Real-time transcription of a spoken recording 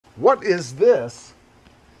What is this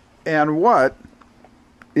and what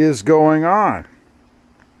is going on?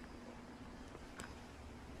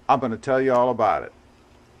 I'm going to tell you all about it.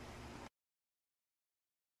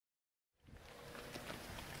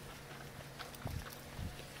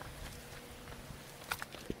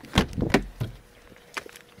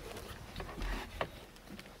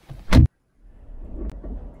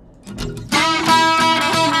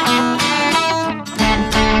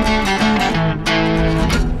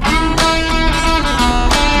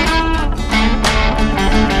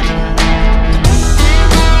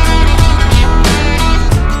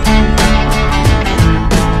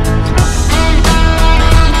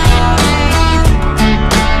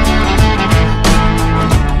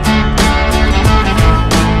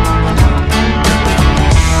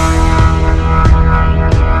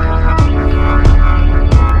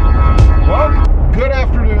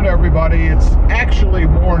 It's actually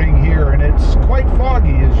morning here, and it's quite foggy,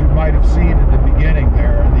 as you might have seen in the beginning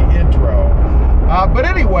there in the intro. But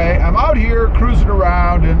anyway, I'm out here cruising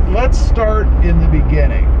around, and let's start in the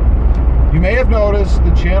beginning. You may have noticed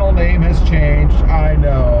the channel name has changed. I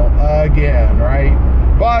know, again, right?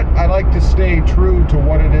 But I like to stay true to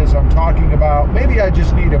what it is I'm talking about. Maybe I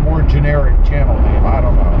just need a more generic channel name. I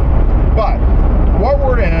don't know. But what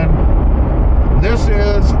we're in, this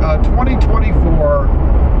is a 2024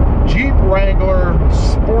 Jeep Wrangler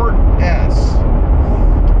Sport S.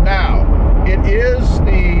 Now, it is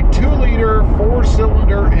the 2-liter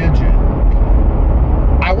 4-cylinder engine.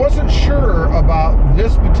 I wasn't sure about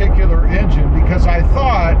this particular engine because I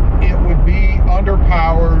thought it would be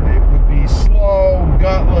underpowered, it would be slow,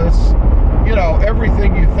 gutless, you know,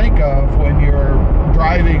 everything you think of when you're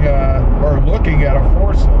driving or looking at a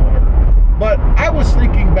 4-cylinder. But I was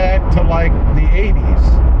thinking back to like the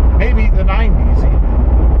 80s, maybe the 90s even.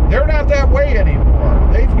 They're not that way anymore.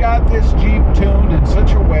 They've got this Jeep tuned in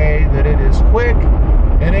such a way that it is quick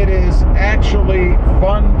and it is actually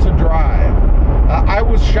fun to drive. I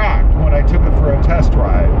was shocked when I took it for a test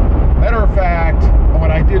ride. Matter of fact,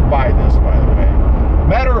 when I did buy this, by the way.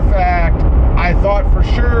 Matter of fact, I thought for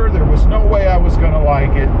sure there was no way I was going to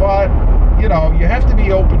like it, but, you know, you have to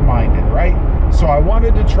be open-minded, right? So I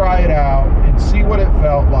wanted to try it out and see what it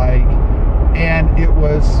felt like. And it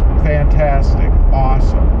was fantastic,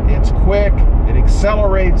 awesome. It's quick, it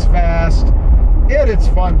accelerates fast, and it's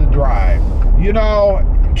fun to drive. You know,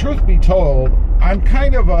 truth be told, I'm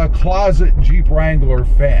kind of a closet Jeep Wrangler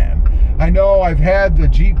fan. I know I've had the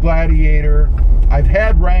Jeep Gladiator, I've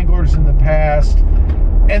had Wranglers in the past,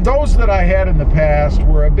 and those that I had in the past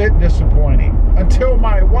were a bit disappointing until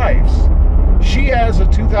my wife's. She has a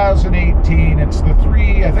 2018,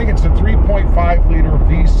 I think it's a 3.5 liter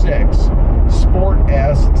V6 Sport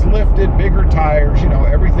S. It's lifted, bigger tires, you know,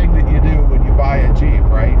 everything that you do when you buy a Jeep,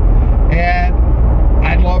 right? And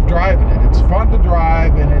I love driving it. It's fun to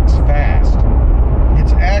drive and it's fast.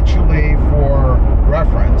 It's actually, for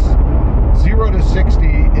reference, 0 to 60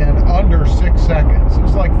 in under 6 seconds. It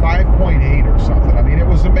was like 5.8 or something. I mean, it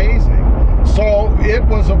was amazing. So it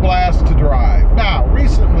was a blast to drive. Now,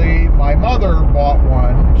 recently, my mother bought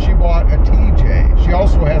one. She bought a TJ. She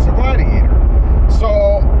also has a Gladiator. So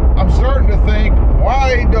I'm starting to think,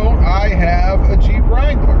 why don't I have a Jeep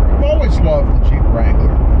Wrangler? I've always loved the Jeep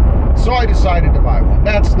Wrangler. So I decided to buy one.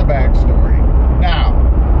 That's the backstory. Now,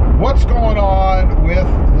 what's going on with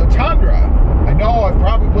the Tundra? I know I've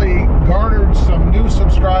probably garnered some new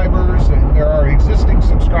subscribers, and there are existing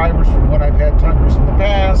subscribers from when I've had Tundras in the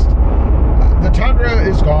past. The Tundra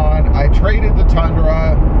is gone. I traded the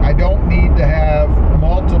Tundra. I don't need to have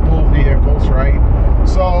multiple vehicles, right?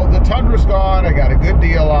 So the Tundra's gone. I got a good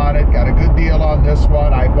deal on it. Got a good deal on this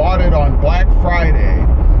one. I bought it on Black Friday.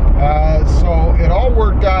 So it all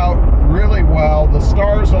worked out really well. The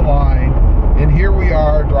stars aligned. And here we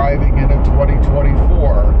are driving in a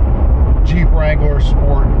 2024 Jeep Wrangler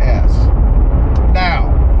Sport S.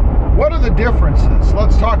 Now, what are the differences?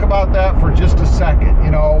 Let's talk about that for just a second.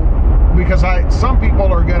 You know, because some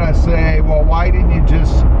people are going to say, well, why didn't you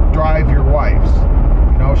just drive your wife's?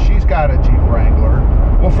 You know, she's got a Jeep Wrangler.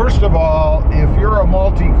 Well, first of all, if you're a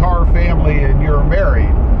multi-car family and you're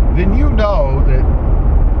married, then you know that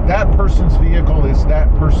that person's vehicle is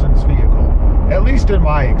that person's vehicle, at least in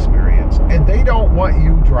my experience, and they don't want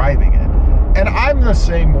you driving it. And I'm the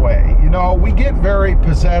same way. You know, we get very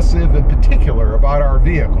possessive and particular about our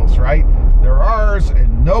vehicles, right? They're ours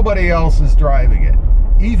and nobody else is driving it.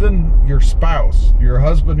 Even your spouse, your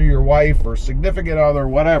husband or your wife or significant other,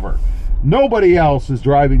 whatever. Nobody else is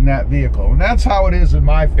driving that vehicle. And that's how it is in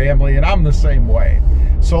my family, and I'm the same way.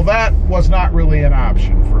 So that was not really an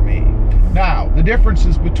option for me. Now, the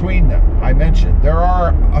differences between them, I mentioned, there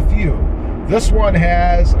are a few. This one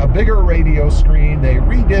has a bigger radio screen. They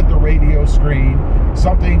redid the radio screen,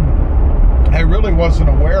 something I really wasn't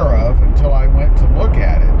aware of until I went to look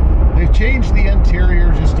at it. They've changed the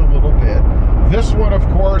interior just a little bit. This one, of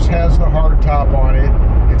course, has the hard top on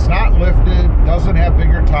it. It's not lifted, doesn't have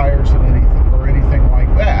bigger tires than anything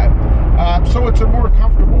like that. So it's a more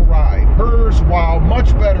comfortable ride. Hers, while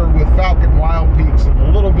much better with Falcon Wild Peaks and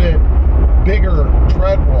a little bit bigger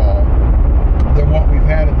tread wall than what we've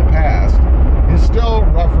had in the past, is still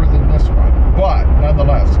rougher than this one, but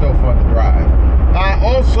nonetheless still fun to drive.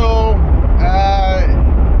 Also,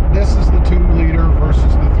 this is the 2-liter versus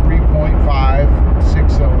the 3.5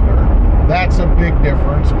 6-cylinder. That's a big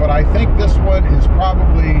difference, but I think this one is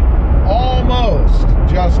probably almost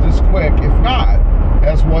just as quick, if not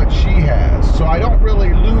as what she has. So I don't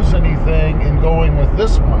really lose anything in going with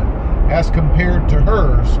this one as compared to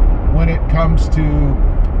hers when it comes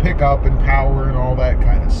to pickup and power and all that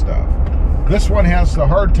kind of stuff. This one has the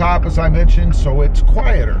hard top, as I mentioned, so it's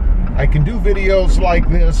quieter. I can do videos like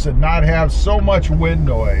this and not have so much wind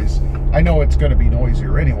noise. I know it's going to be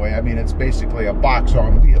noisier anyway. I mean, it's basically a box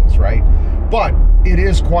on wheels, right? But it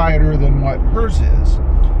is quieter than what hers is.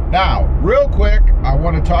 Now, real quick, I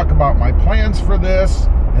want to talk about my plans for this,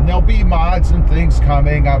 and there'll be mods and things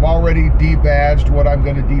coming. I've already debadged what I'm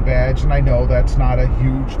going to debadge, and I know that's not a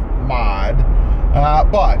huge mod,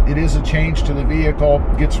 but it is a change to the vehicle.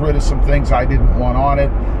 Gets rid of some things I didn't want on it.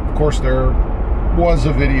 Of course, there was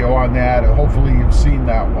a video on that. Hopefully you've seen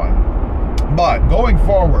that one. But going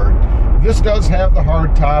forward, this does have the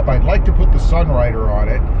hard top. I'd like to put the Sunrider on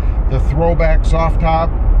it, the throwback soft top.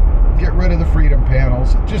 Get rid of the Freedom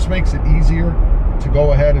panels. It just makes it easier to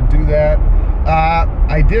go ahead and do that.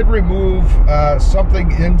 I did remove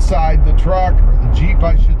something inside the truck, or the Jeep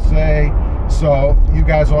I should say, so you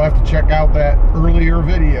guys will have to check out that earlier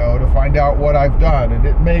video to find out what I've done, and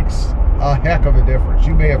it makes a heck of a difference.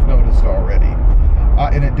 You may have noticed already,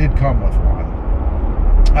 and it did come with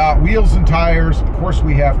one. Wheels and tires, of course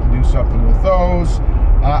we have to do something with those.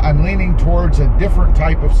 I'm leaning towards a different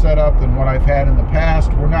type of setup than what I've had in the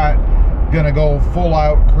past. We're not going to go full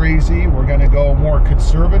out crazy. We're going to go more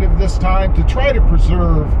conservative this time to try to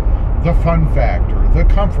preserve the fun factor, the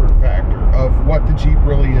comfort factor of what the Jeep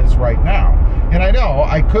really is right now. And I know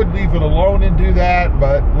I could leave it alone and do that,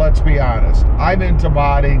 but let's be honest. I'm into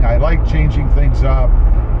modding. I like changing things up,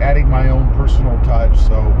 adding my own personal touch,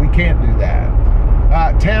 so we can't do that.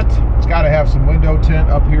 Tent, it's got to have some window tint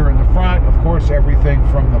up here in the front. Of course, everything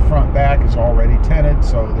from the front back is already tinted,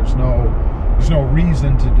 so there's no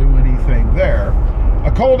reason to do anything there.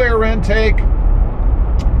 A cold air intake,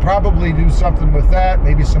 probably do something with that.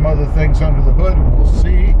 Maybe some other things under the hood, we'll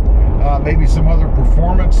see. Maybe some other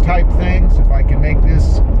performance type things. If I can make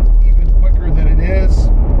this even quicker than it is,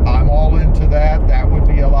 I'm all into that. That would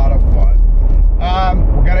be a lot of fun.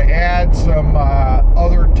 We're going to add some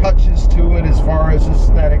other touches to it as far as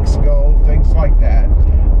aesthetics go, things like that.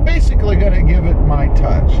 Basically going to give it my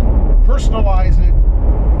touch, personalize it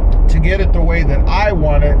to get it the way that I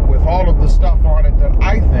want it, with all of the stuff on it that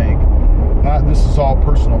I think, this is all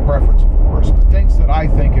personal preference of course, but things that I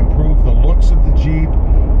think improve the looks of the Jeep,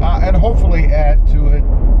 and hopefully add to it,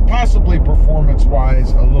 possibly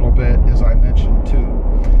performance-wise a little bit, as I mentioned too.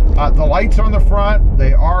 The lights on the front,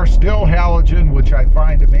 they are still halogen, which I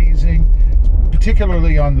find amazing,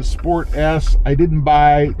 particularly on the Sport S. I didn't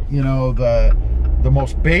buy, you know, the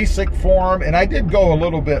most basic form, and I did go a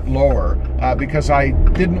little bit lower because I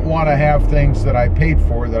didn't want to have things that I paid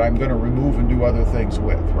for that I'm going to remove and do other things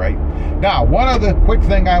with, right? Now, one other quick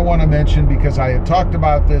thing I want to mention, because I had talked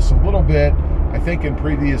about this a little bit, I think in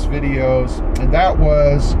previous videos, and that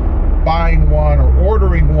was buying one or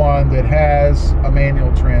ordering one that has a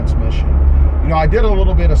manual transmission. You know, I did a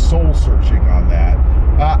little bit of soul searching on that.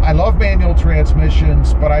 I love manual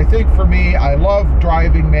transmissions, but I think for me, I love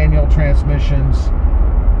driving manual transmissions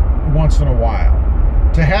once in a while.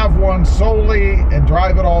 To have one solely and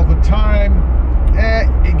drive it all the time,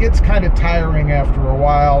 it gets kind of tiring after a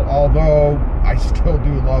while, although I still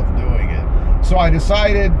do love doing it. So I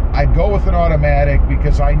decided I'd go with an automatic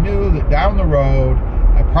because I knew that down the road,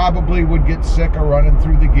 I probably would get sick of running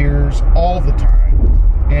through the gears all the time.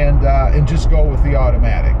 And just go with the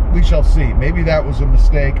automatic. We shall see. Maybe that was a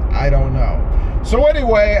mistake. I don't know. So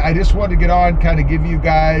anyway, I just wanted to get on, kind of give you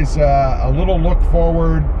guys a little look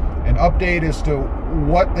forward, an update as to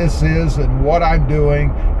what this is and what I'm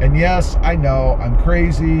doing. And yes, I know I'm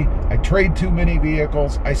crazy. I trade too many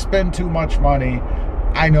vehicles. I spend too much money.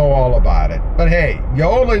 I know all about it. But hey, you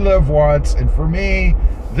only live once, and for me,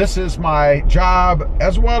 this is my job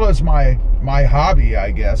as well as my hobby,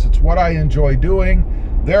 I guess. It's what I enjoy doing.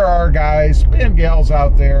 there are guys and gals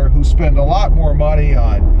out there who spend a lot more money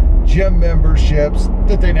on gym memberships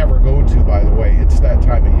that they never go to, by the way. It's that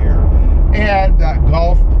time of year. And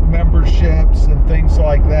golf memberships and things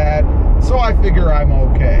like that. So I figure I'm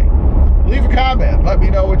okay. Leave a comment. Let me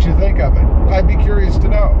know what you think of it. I'd be curious to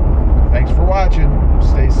know. Thanks for watching.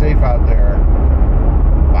 Stay safe out there.